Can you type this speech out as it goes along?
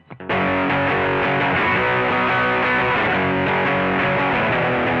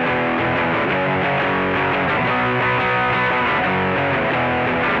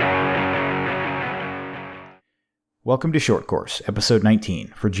Welcome to Short Course, episode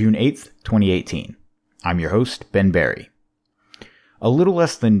 19, for June 8th, 2018. I'm your host, Ben Barry. A little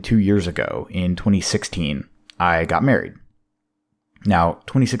less than 2 years ago, in 2016, I got married. Now,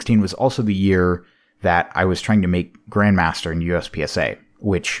 2016 was also the year that I was trying to make Grandmaster in USPSA,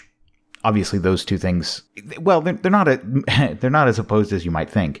 which, obviously those two things, well, they're not they're not as opposed as you might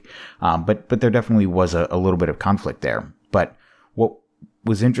think, but there definitely was a little bit of conflict there. But what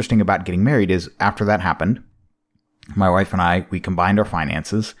was interesting about getting married is after that happened, my wife and I, we combined our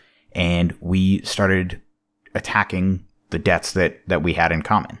finances and we started attacking the debts that we had in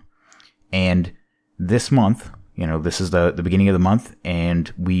common. And this month, this is the beginning of the month,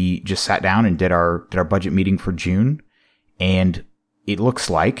 and we just sat down and did our budget meeting for June. And it looks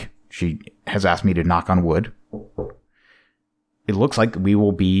like, she has asked me to knock on wood, it looks like we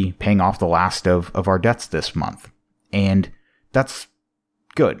will be paying off the last of our debts this month. And that's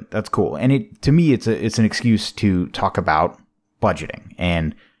good. That's cool. And to me, it's an excuse to talk about budgeting.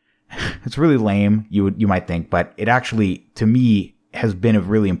 And it's really lame, you might think, but it actually, to me, has been a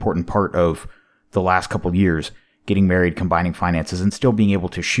really important part of the last couple of years, getting married, combining finances, and still being able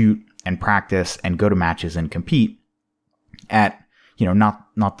to shoot and practice and go to matches and compete at,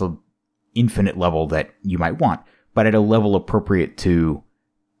 not the infinite level that you might want, but at a level appropriate to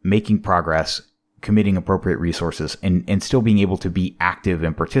making progress, committing appropriate resources, and still being able to be active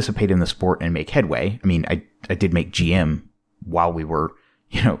and participate in the sport and make headway. I mean, I did make GM while we were,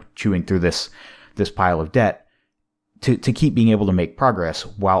 chewing through this pile of debt to keep being able to make progress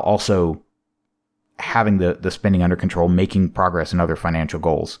while also having the spending under control, making progress in other financial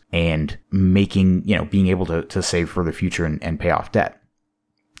goals, and making, being able to save for the future and pay off debt.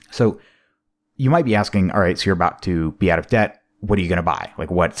 So you might be asking, all right, so you're about to be out of debt. What are you going to buy? Like,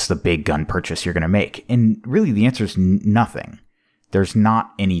 what's the big gun purchase you're going to make? And really the answer is nothing. There's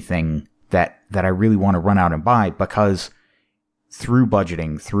not anything that I really want to run out and buy, because through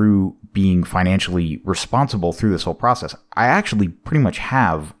budgeting, through being financially responsible through this whole process, I actually pretty much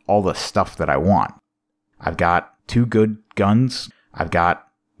have all the stuff that I want. I've got 2 good guns. I've got,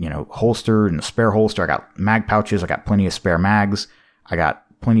 holster and a spare holster. I got mag pouches. I got plenty of spare mags. I got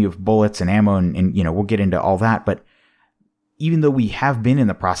plenty of bullets and ammo, and we'll get into all that. But even though we have been in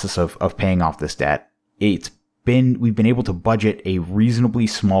the process of paying off this debt, we've been able to budget a reasonably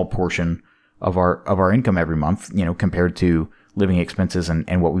small portion of our income every month, compared to living expenses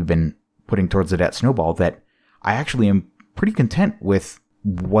and what we've been putting towards the debt snowball, that I actually am pretty content with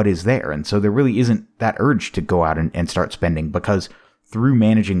what is there. And so there really isn't that urge to go out and start spending, because through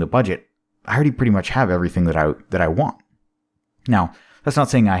managing the budget, I already pretty much have everything that I want. Now, that's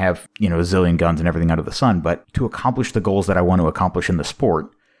not saying I have, a zillion guns and everything under the sun, but to accomplish the goals that I want to accomplish in the sport,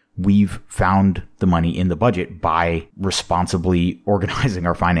 we've found the money in the budget by responsibly organizing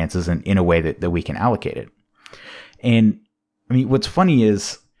our finances in a way that we can allocate it. And I mean, what's funny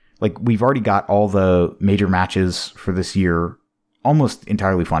is, like, we've already got all the major matches for this year almost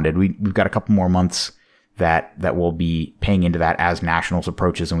entirely funded. We've got a couple more months that we'll be paying into that as nationals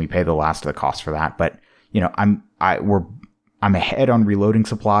approaches, and we pay the last of the cost for that. But, I'm ahead on reloading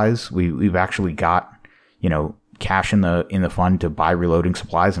supplies. We've actually got, cash in the fund to buy reloading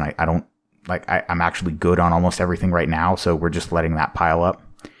supplies. And I'm actually good on almost everything right now. So we're just letting that pile up.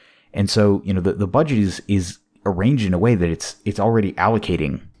 And so, the budget is arranged in a way that it's already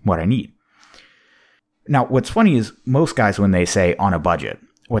allocating what I need. Now, what's funny is most guys, when they say on a budget,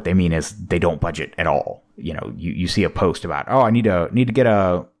 what they mean is they don't budget at all. You see a post about, I need to get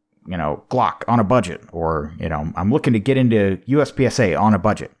a, Glock on a budget, or, I'm looking to get into USPSA on a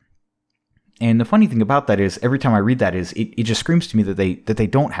budget. And the funny thing about that is, every time I read that, it just screams to me that they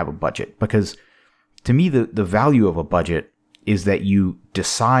don't have a budget, because to me, the value of a budget is that you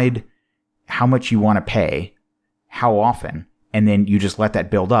decide how much you want to pay, how often, and then you just let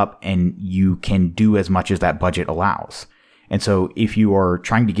that build up, and you can do as much as that budget allows. And so if you are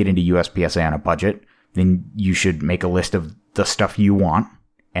trying to get into USPSA on a budget, then you should make a list of the stuff you want.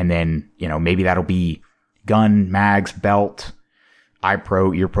 And then, maybe that'll be gun, mags, belt, eye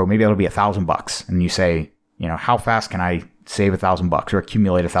pro, ear pro. Maybe that'll be $1,000. And you say, how fast can I save $1,000 or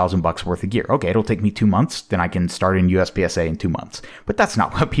accumulate $1,000 worth of gear? Okay, it'll take me 2 months. Then I can start in USPSA in 2 months. But that's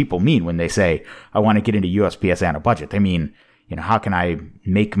not what people mean when they say, I want to get into USPSA on a budget. They mean, how can I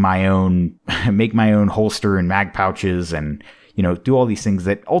make my own holster and mag pouches and, do all these things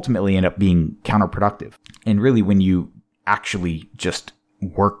that ultimately end up being counterproductive. And really, when you actually just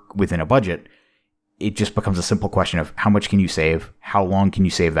work within a budget, it just becomes a simple question of how much can you save, how long can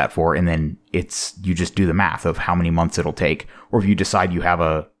you save that for, and then you just do the math of how many months it'll take. Or if you decide you have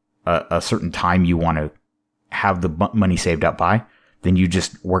a certain time you want to have the money saved up by, then you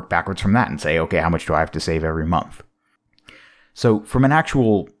just work backwards from that and say, okay, how much do I have to save every month? So from an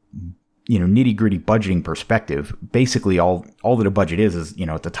actual, nitty gritty budgeting perspective, basically all that a budget is,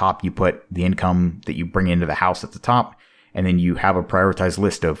 at the top, you put the income that you bring into the house at the top, and then you have a prioritized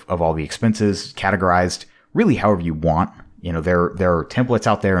list of all the expenses categorized really however you want. There are templates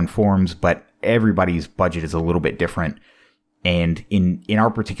out there and forms, but everybody's budget is a little bit different. And in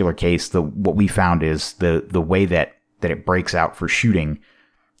our particular case, what we found is the way that it breaks out for shooting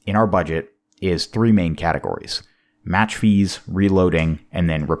in our budget is 3 main categories: match fees, reloading, and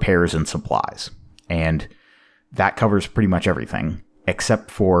then repairs and supplies. And that covers pretty much everything except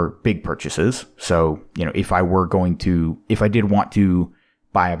for big purchases. So, if I did want to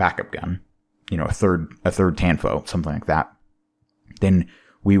buy a backup gun, a third Tanfo, something like that, then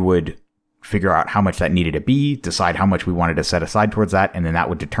we would figure out how much that needed to be, decide how much we wanted to set aside towards that, and then that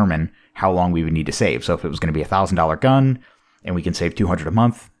would determine how long we would need to save. So if it was going to be $1,000 gun and we can save $200 a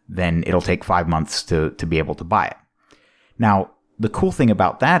month, then it'll take 5 months to be able to buy it. Now, the cool thing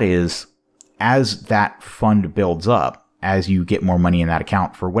about that is, as that fund builds up, as you get more money in that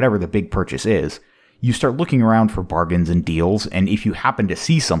account for whatever the big purchase is, you start looking around for bargains and deals, and if you happen to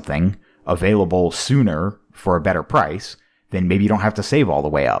see something available sooner for a better price, then maybe you don't have to save all the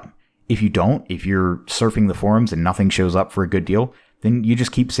way up. If you don't, if you're surfing the forums and nothing shows up for a good deal, then you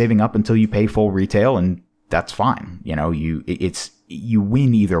just keep saving up until you pay full retail, and that's fine. You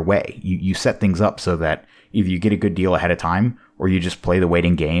win either way. You set things up so that either you get a good deal ahead of time, or you just play the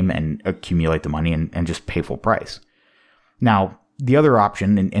waiting game and accumulate the money and just pay full price. Now, the other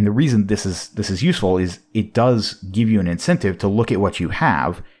option, and the reason this is useful, is it does give you an incentive to look at what you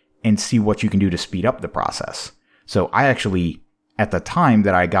have and see what you can do to speed up the process. So I actually, at the time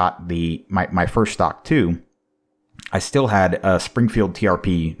that I got my first stock 2, I still had a Springfield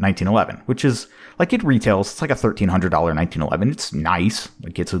TRP 1911, which is like, it retails, it's like a $1,300 1911. It's nice.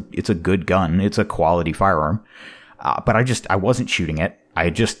 Like, it's a good gun. It's a quality firearm. But I wasn't shooting it. I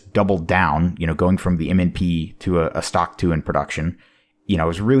just doubled down, going from the M&P to a stock 2 in production. I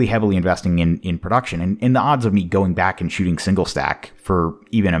was really heavily investing in production, and the odds of me going back and shooting single stack for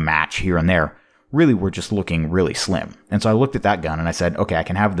even a match here and there really were just looking really slim. And so I looked at that gun and I said, okay, I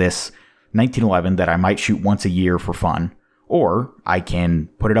can have this 1911 that I might shoot once a year for fun, or I can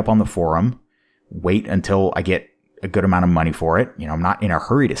put it up on the forum, wait until I get a good amount of money for it. I'm not in a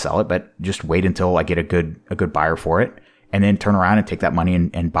hurry to sell it, but just wait until I get a good buyer for it, and then turn around and take that money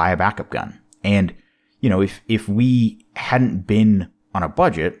and buy a backup gun. And, if we hadn't been on a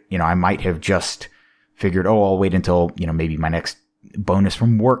budget, I might have just figured, I'll wait until, maybe my next bonus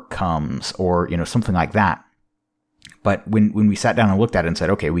from work comes, or, something like that. But when we sat down and looked at it and said,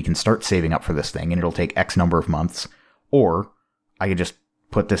 okay, we can start saving up for this thing and it'll take X number of months, or I could just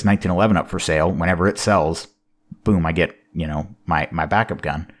put this 1911 up for sale. Whenever it sells, boom, I get, my backup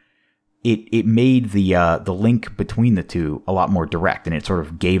gun. It made the link between the two a lot more direct, and it sort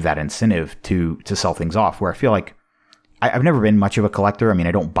of gave that incentive to sell things off, where I feel like I've never been much of a collector. I mean,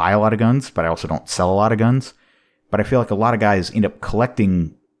 I don't buy a lot of guns, but I also don't sell a lot of guns. But I feel like a lot of guys end up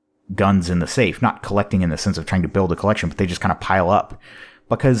collecting guns in the safe, not collecting in the sense of trying to build a collection, but they just kind of pile up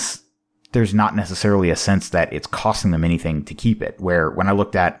because there's not necessarily a sense that it's costing them anything to keep it. Where when I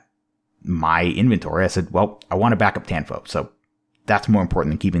looked at my inventory, I said, well, I want a backup Tanfo, so that's more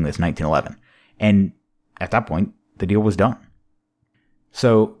important than keeping this 1911. And at that point, the deal was done.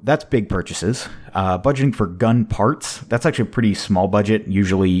 So that's big purchases. Budgeting for gun parts, that's actually a pretty small budget.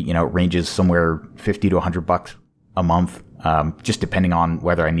 Usually, it ranges somewhere $50 to $100 a month, just depending on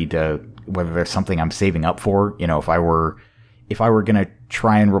whether there's something I'm saving up for. If I were going to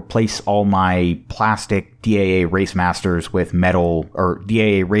try and replace all my plastic DAA Race Masters with metal, or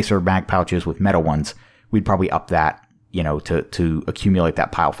DAA Racer mag pouches with metal ones, we'd probably up that, to accumulate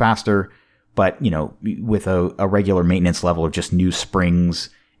that pile faster. But, with a regular maintenance level of just new springs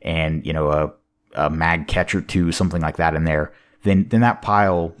and, a mag catch or two, something like that in there, then that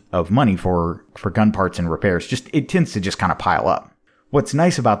pile of money for gun parts and repairs, it tends to just kind of pile up. What's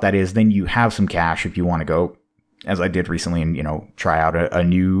nice about that is then you have some cash if you want to go, as I did recently, and, try out a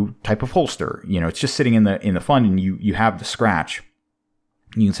new type of holster. It's just sitting in the fund, and you have the scratch.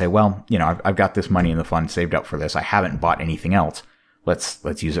 You can say, well, I've got this money in the fund saved up for this. I haven't bought anything else. Let's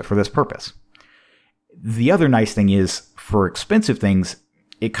use it for this purpose. The other nice thing is, for expensive things,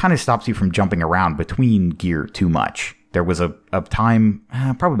 it kind of stops you from jumping around between gear too much. There was a time,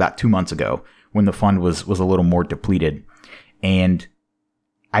 probably about 2 months ago, when the fund was a little more depleted, and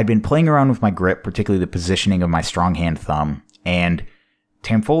I'd been playing around with my grip, particularly the positioning of my strong hand thumb, and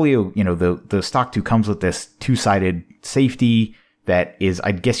Tanfoglio, the stock 2 comes with this 2-sided safety that is,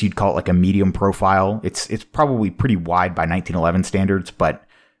 I guess you'd call it like a medium profile. It's probably pretty wide by 1911 standards, but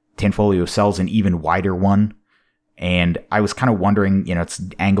Tanfoglio sells an even wider one. And I was kind of wondering, it's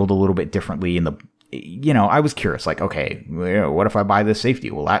angled a little bit differently I was curious, like, okay, what if I buy this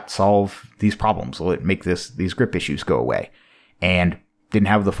safety? Will that solve these problems? Will it make these grip issues go away? And didn't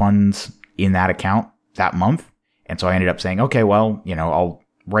have the funds in that account that month. And so I ended up saying, okay, well, I'll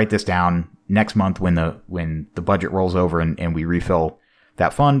write this down next month when the budget rolls over and we refill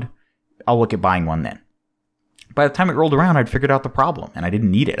that fund. I'll look at buying one then. By the time it rolled around, I'd figured out the problem and I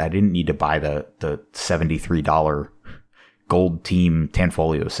didn't need it. I didn't need to buy the $73 Gold Team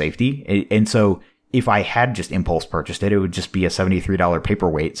Tanfolio safety. And so if I had just impulse purchased it, it would just be a $73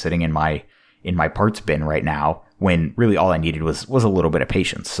 paperweight sitting in my parts bin right now, when really all I needed was a little bit of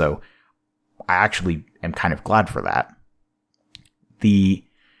patience. So I actually am kind of glad for that. The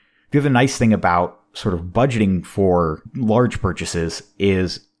other nice thing about sort of budgeting for large purchases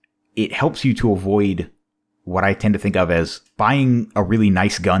is it helps you to avoid what I tend to think of as buying a really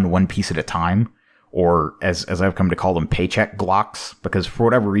nice gun one piece at a time, or as I've come to call them, paycheck Glocks, because for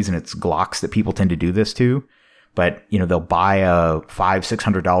whatever reason, it's Glocks that people tend to do this to. But, they'll buy a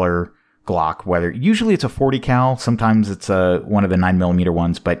 $500-$600 Glock, usually it's a 40 cal, sometimes it's one of the 9mm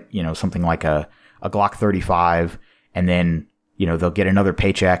ones, but, something like a Glock 35, and then, they'll get another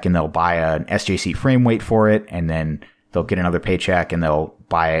paycheck and they'll buy an SJC frame weight for it, and then they'll get another paycheck and they'll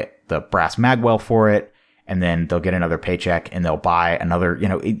buy the brass magwell for it, and then they'll get another paycheck and they'll buy another,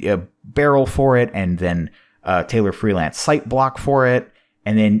 a barrel for it, and then a Taylor Freelance sight block for it.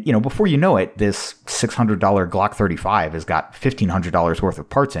 And then, before you know it, this $600 Glock 35 has got $1,500 worth of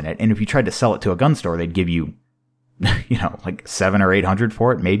parts in it. And if you tried to sell it to a gun store, they'd give you, like $700 or $800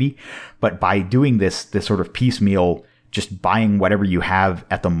 for it, maybe. But by doing this sort of piecemeal, just buying whatever you have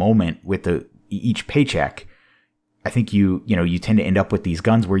at the moment with each paycheck, I think you tend to end up with these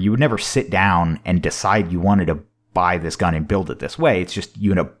guns where you would never sit down and decide you wanted to buy this gun and build it this way. It's just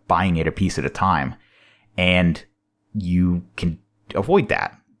you end up buying it a piece at a time. And you can avoid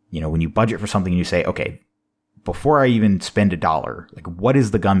that. When you budget for something and you say, okay, before I even spend $1, like, what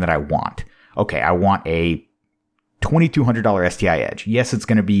is the gun that I want? Okay, I want a $2,200 STI Edge. Yes, it's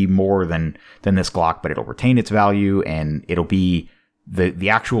going to be more than this Glock, but it'll retain its value and it'll be the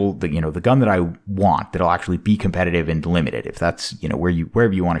gun that I want that'll actually be competitive and limited, if that's,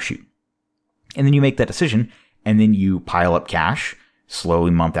 wherever you want to shoot. And then you make that decision, and then you pile up cash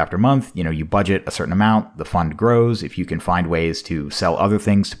slowly month after month. You budget a certain amount, the fund grows. If you can find ways to sell other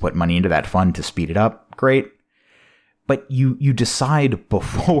things to put money into that fund to speed it up, great. But you decide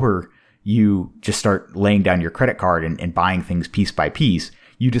before you just start laying down your credit card and buying things piece by piece.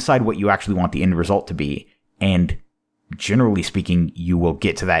 You decide what you actually want the end result to be. And generally speaking, you will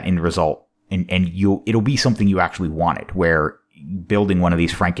get to that end result and it'll be something you actually wanted, where building one of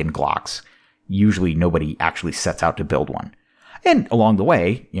these Franken Glocks, usually nobody actually sets out to build one. And along the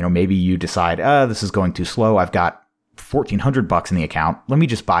way, maybe you decide, this is going too slow. I've got $1,400 in the account. Let me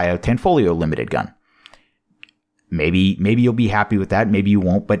just buy a Tanfolio limited gun. Maybe you'll be happy with that. Maybe you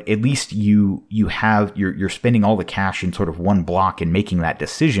won't, but at least you're spending all the cash in sort of one block and making that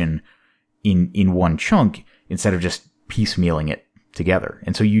decision in one chunk instead of just piecemealing it together.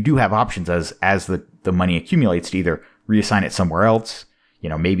 And so you do have options as the money accumulates to either reassign it somewhere else.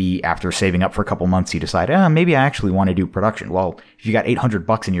 Maybe after saving up for a couple months, you decide, maybe I actually want to do production. Well, if you got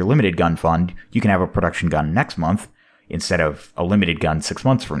 $800 in your limited gun fund, you can have a production gun next month instead of a limited gun 6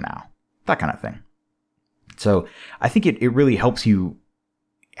 months from now. That kind of thing. So I think it really helps you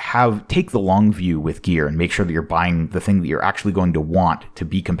take the long view with gear and make sure that you're buying the thing that you're actually going to want to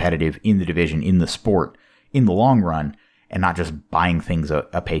be competitive in the division, in the sport, in the long run, and not just buying things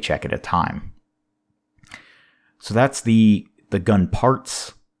a paycheck at a time. So that's the gun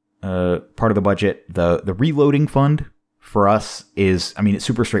parts part of the budget. The reloading fund for us is, it's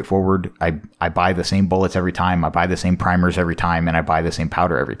super straightforward. I buy the same bullets every time. I buy the same primers every time, and I buy the same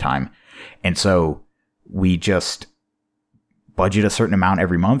powder every time. And so we just budget a certain amount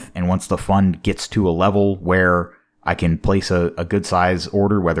every month. And once the fund gets to a level where I can place a good size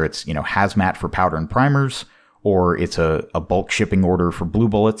order, whether it's, hazmat for powder and primers, or it's a bulk shipping order for blue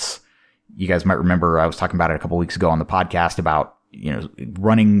bullets. You guys might remember I was talking about it a couple weeks ago on the podcast about,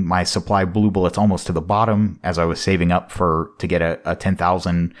 running my supply blue bullets almost to the bottom as I was saving up to get a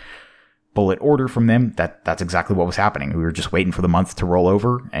 10,000 bullet order from them. That's exactly what was happening. We were just waiting for the month to roll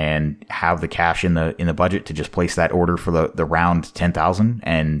over and have the cash in the budget to just place that order for the round 10,000.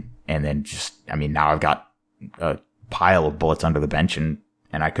 And then just, now I've got a pile of bullets under the bench and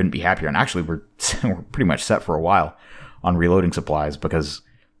I couldn't be happier. And actually we're pretty much set for a while on reloading supplies because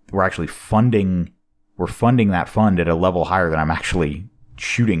we're actually funding that fund at a level higher than I'm actually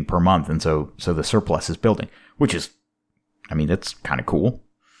shooting per month. And so the surplus is building, which is, that's kind of cool.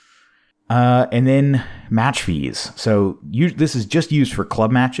 And then match fees. So this is just used for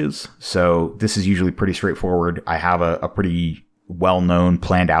club matches. So this is usually pretty straightforward. I have a pretty well-known,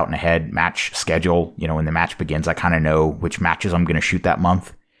 planned out and ahead match schedule. When the match begins, I kind of know which matches I'm going to shoot that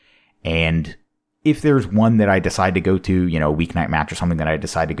month. And if there's one that I decide to go to, a weeknight match or something that I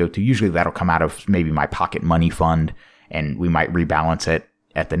decide to go to, usually that'll come out of maybe my pocket money fund, and we might rebalance it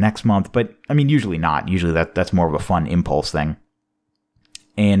at the next month. But I mean, usually not. Usually that's more of a fun impulse thing.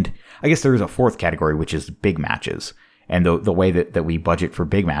 And I guess there is a fourth category, which is big matches. And the way that we budget for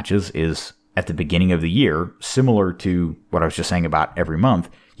big matches is at the beginning of the year, similar to what I was just saying about every month.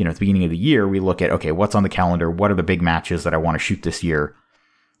 At the beginning of the year, we look at, okay, what's on the calendar? What are the big matches that I want to shoot this year?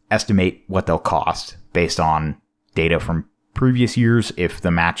 Estimate what they'll cost based on data from previous years, if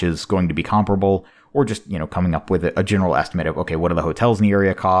the match is going to be comparable, or just, coming up with a general estimate of, okay, what do the hotels in the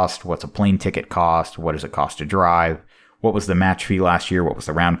area cost? What's a plane ticket cost? What does it cost to drive? What was the match fee last year? What was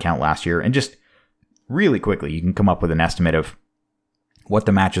the round count last year? And just really quickly, you can come up with an estimate of what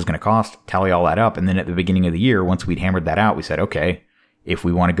the match is going to cost, tally all that up. And then at the beginning of the year, once we'd hammered that out, we said, okay, if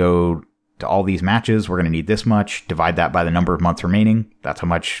we want to go to all these matches, we're going to need this much. Divide that by the number of months remaining. That's how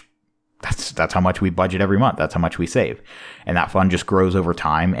much we budget every month. That's how much we save. And that fund just grows over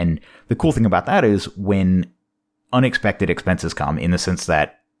time. And the cool thing about that is when unexpected expenses come, in the sense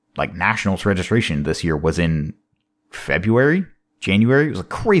that like Nationals registration this year was in February, January. It was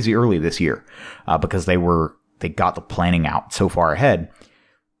crazy early this year because they got the planning out so far ahead.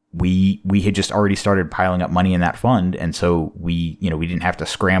 We had just already started piling up money in that fund. And so we didn't have to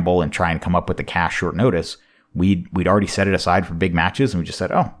scramble and try and come up with the cash short notice. We'd already set it aside for big matches. And we just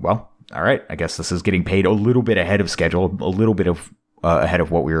said, oh, well, all right, I guess this is getting paid a little bit ahead of schedule, a little bit of ahead of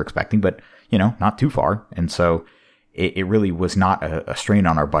what we were expecting, but, not too far. And so it really was not a strain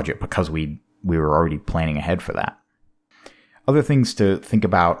on our budget because we were already planning ahead for that. Other things to think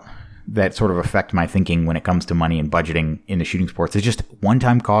about that sort of affect my thinking when it comes to money and budgeting in the shooting sports is just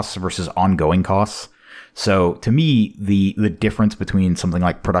one-time costs versus ongoing costs. So to me, the difference between something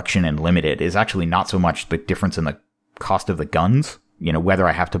like production and limited is actually not so much the difference in the cost of the guns, whether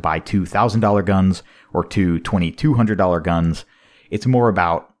I have to buy two $1,000 guns or two $2,200 guns. It's more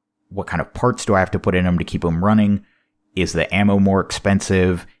about what kind of parts do I have to put in them to keep them running? Is the ammo more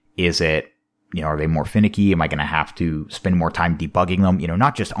expensive? Is it, are they more finicky? Am I going to have to spend more time debugging them?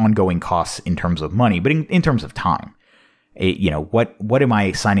 Not just ongoing costs in terms of money, but in terms of time. What am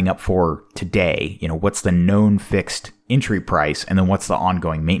I signing up for today? What's the known fixed entry price? And then what's the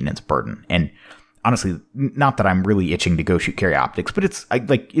ongoing maintenance burden? And honestly, not that I'm really itching to go shoot carry optics, but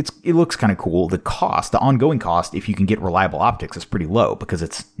it looks kind of cool. The ongoing cost, if you can get reliable optics, is pretty low because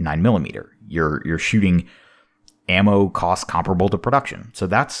it's 9mm. You're shooting ammo costs comparable to production. So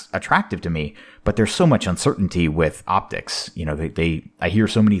that's attractive to me, but there's so much uncertainty with optics. I hear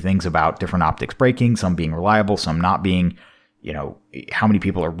so many things about different optics breaking, some being reliable, some not being, how many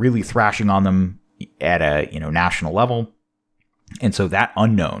people are really thrashing on them at a, national level. And so that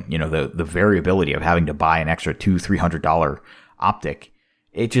unknown, the variability of having to buy an extra $200-$300 optic,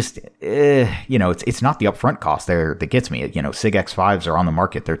 it just, it's not the upfront cost there that gets me. SIG X5s are on the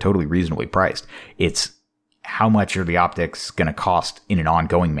market. They're totally reasonably priced. It's how much are the optics going to cost in an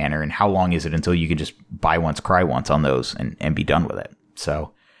ongoing manner, and how long is it until you can just buy once, cry once on those and be done with it.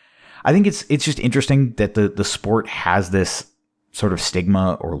 So I think it's just interesting that the sport has this sort of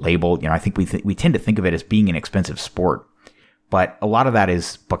stigma or label. I think we tend to think of it as being an expensive sport, but a lot of that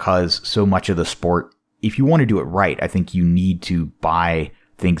is because so much of the sport, if you want to do it right, I think you need to buy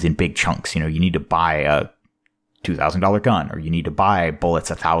things in big chunks. You need to buy a $2,000 gun, or you need to buy bullets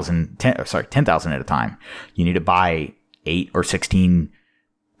 10,000 at a time. You need to buy 8 or 16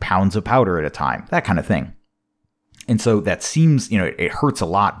 pounds of powder at a time, that kind of thing. And so that seems, it hurts a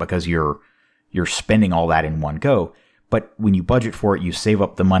lot because you're spending all that in one go. But when you budget for it, you save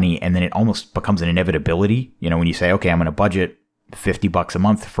up the money, and then it almost becomes an inevitability. When you say, okay, I'm going to budget $50 a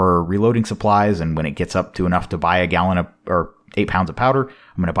month for reloading supplies, and when it gets up to enough to buy a gallon or 8 pounds of powder,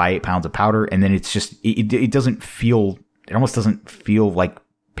 I'm going to buy 8 pounds of powder. And then it's just, it almost doesn't feel like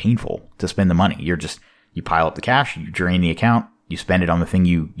painful to spend the money. You pile up the cash, you drain the account, you spend it on the thing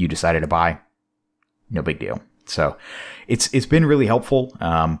you decided to buy. No big deal. So it's been really helpful.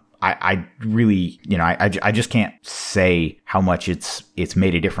 I really, I just can't say how much it's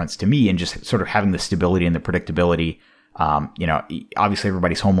made a difference to me, and just sort of having the stability and the predictability. Obviously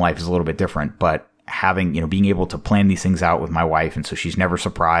everybody's home life is a little bit different, but having, being able to plan these things out with my wife. And so she's never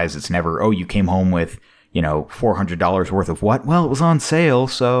surprised. It's never, oh, you came home with, $400 worth of what? Well, it was on sale.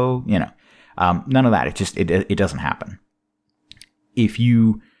 So, none of that. It doesn't happen. If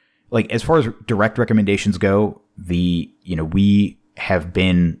you, as far as direct recommendations go, we have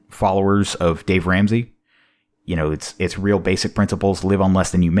been followers of Dave Ramsey. You know, it's real basic principles. Live on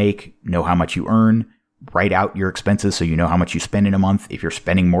less than you make, know how much you earn, write out your expenses so you know how much you spend in a month. If you're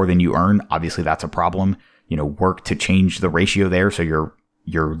spending more than you earn, obviously that's a problem. You know, work to change the ratio there so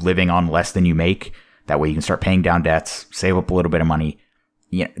you're living on less than you make. That way you can start paying down debts, save up a little bit of money.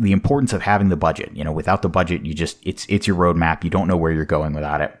 You know, the importance of having the budget. You know, without the budget, it's your roadmap. You don't know where you're going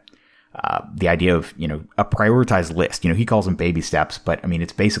without it. The idea of, you know, a prioritized list, you know, he calls them baby steps, but I mean,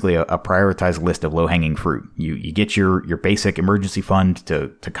 it's basically a prioritized list of low hanging fruit. You get your basic emergency fund to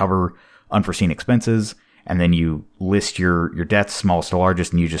cover unforeseen expenses. And then you list your debts, smallest to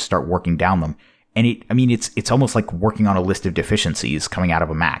largest, and you just start working down them. And it's almost like working on a list of deficiencies coming out of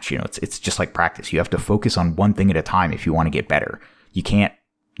a match. You know, it's just like practice. You have to focus on one thing at a time if you want to get better. You can't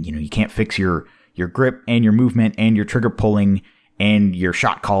fix your grip and your movement and your trigger pulling and your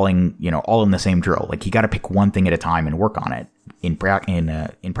shot calling, you know, all in the same drill. Like, you got to pick one thing at a time and work on it in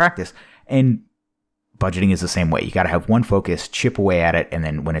practice. And budgeting is the same way. You got to have one focus, chip away at it, and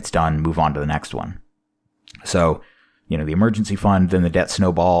then when it's done, move on to the next one. So, you know, the emergency fund, then the debt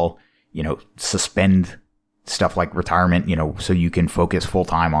snowball, you know, suspend stuff like retirement, you know, so you can focus full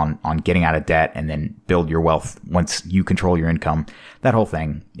time on getting out of debt and then build your wealth once you control your income, that whole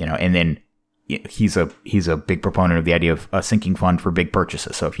thing, you know. And then he's a big proponent of the idea of a sinking fund for big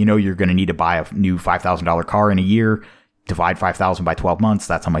purchases. So if you know you're going to need to buy a new $5,000 car in a year, divide 5,000 by 12 months.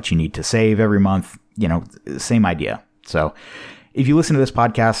 That's how much you need to save every month. You know, same idea. So if you listen to this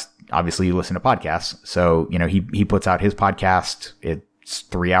podcast, obviously you listen to podcasts. So, you know, he puts out his podcast. It's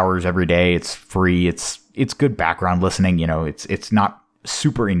 3 hours every day. It's free. It's good background listening. You know, it's not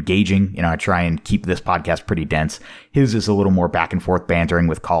super engaging. You know, I try and keep this podcast pretty dense. His is a little more back and forth bantering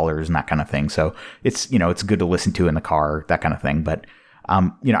with callers and that kind of thing. So it's, you know, it's good to listen to in the car, that kind of thing. But,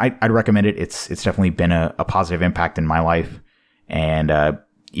 you know, I'd recommend it. It's definitely been a positive impact in my life. And,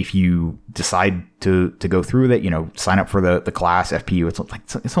 if you decide to go through with it, you know, sign up for the class FPU.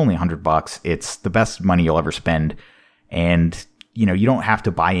 It's only $100. It's the best money you'll ever spend. And, you know, you don't have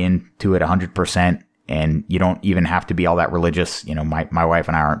to buy into it 100%. And you don't even have to be all that religious. You know, my wife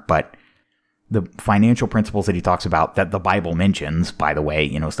and I aren't, but the financial principles that he talks about, that the Bible mentions, by the way,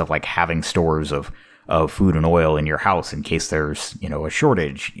 you know, stuff like having stores of food and oil in your house in case there's, you know, a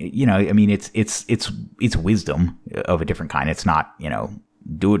shortage. You know, I mean, it's wisdom of a different kind. It's not, you know,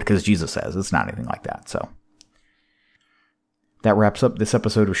 do it because Jesus says. It's not anything like that. So that wraps up this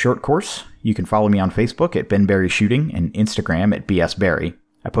episode of Short Course. You can follow me on Facebook at Ben Berry Shooting and Instagram at BSBerry.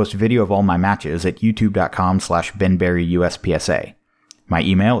 I post a video of all my matches at youtube.com/BenBerryUSPSA. My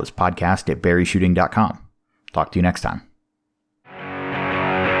email is podcast@berryshooting.com. Talk to you next time.